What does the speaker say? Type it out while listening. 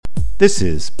This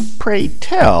is Pray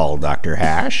Tell Dr.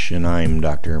 Hash, and I'm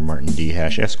Dr. Martin D.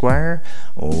 Hash, Esquire,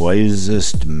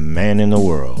 wisest man in the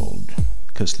world.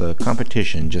 'Cause the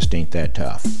competition just ain't that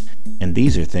tough. And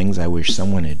these are things I wish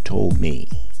someone had told me.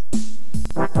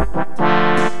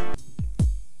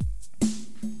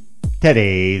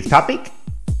 Today's topic,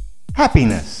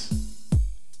 happiness.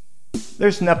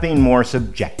 There's nothing more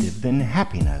subjective than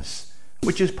happiness,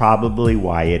 which is probably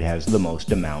why it has the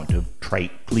most amount of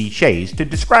trite cliches to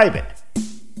describe it.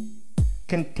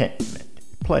 Contentment,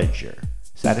 pleasure,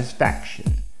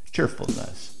 satisfaction,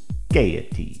 cheerfulness,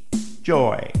 gaiety,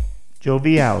 joy,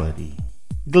 joviality,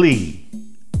 glee,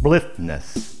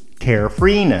 blitheness,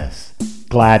 carefreeness,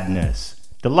 gladness,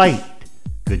 delight,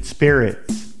 good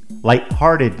spirits,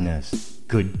 lightheartedness,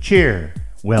 good cheer,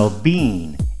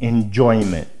 well-being,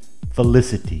 enjoyment,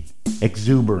 felicity,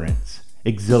 exuberance,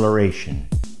 exhilaration,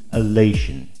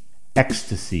 elation,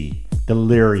 ecstasy,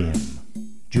 delirium,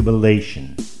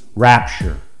 jubilation,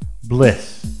 rapture,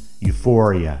 bliss,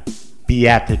 euphoria,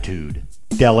 beatitude,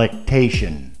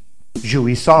 delectation,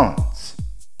 jouissance,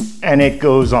 and it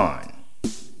goes on.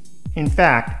 In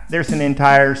fact, there's an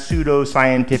entire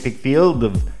pseudo-scientific field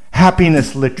of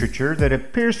happiness literature that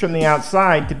appears from the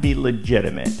outside to be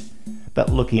legitimate,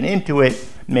 but looking into it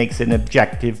makes an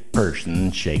objective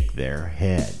person shake their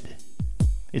head.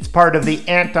 It's part of the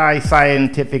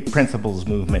anti-scientific principles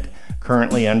movement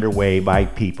currently underway by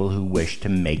people who wish to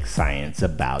make science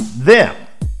about them.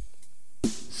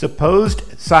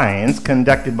 Supposed science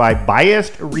conducted by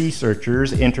biased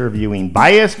researchers interviewing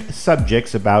biased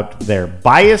subjects about their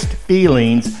biased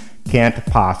feelings can't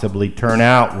possibly turn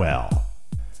out well.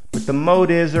 But the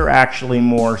motives are actually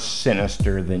more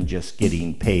sinister than just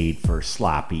getting paid for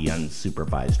sloppy,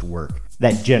 unsupervised work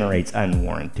that generates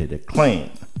unwarranted acclaim.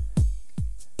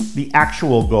 The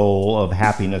actual goal of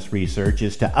happiness research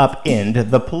is to upend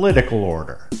the political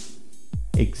order.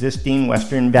 Existing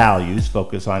Western values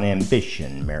focus on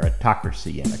ambition,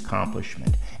 meritocracy, and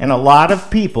accomplishment, and a lot of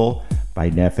people, by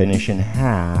definition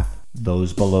half,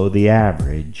 those below the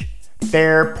average,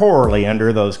 fare poorly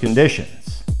under those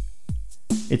conditions.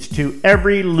 It's to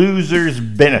every loser's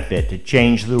benefit to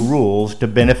change the rules to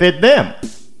benefit them.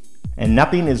 And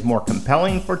nothing is more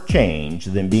compelling for change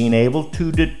than being able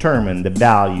to determine the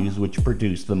values which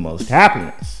produce the most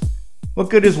happiness. What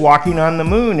good is walking on the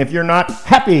moon if you're not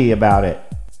happy about it?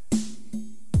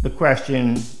 The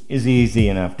question is easy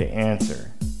enough to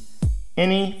answer.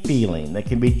 Any feeling that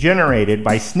can be generated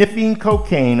by sniffing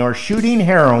cocaine or shooting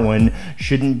heroin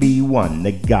shouldn't be one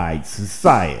that guides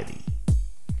society.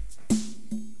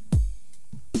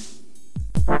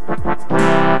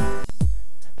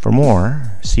 For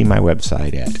more, see my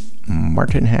website at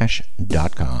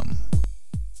martinhash.com.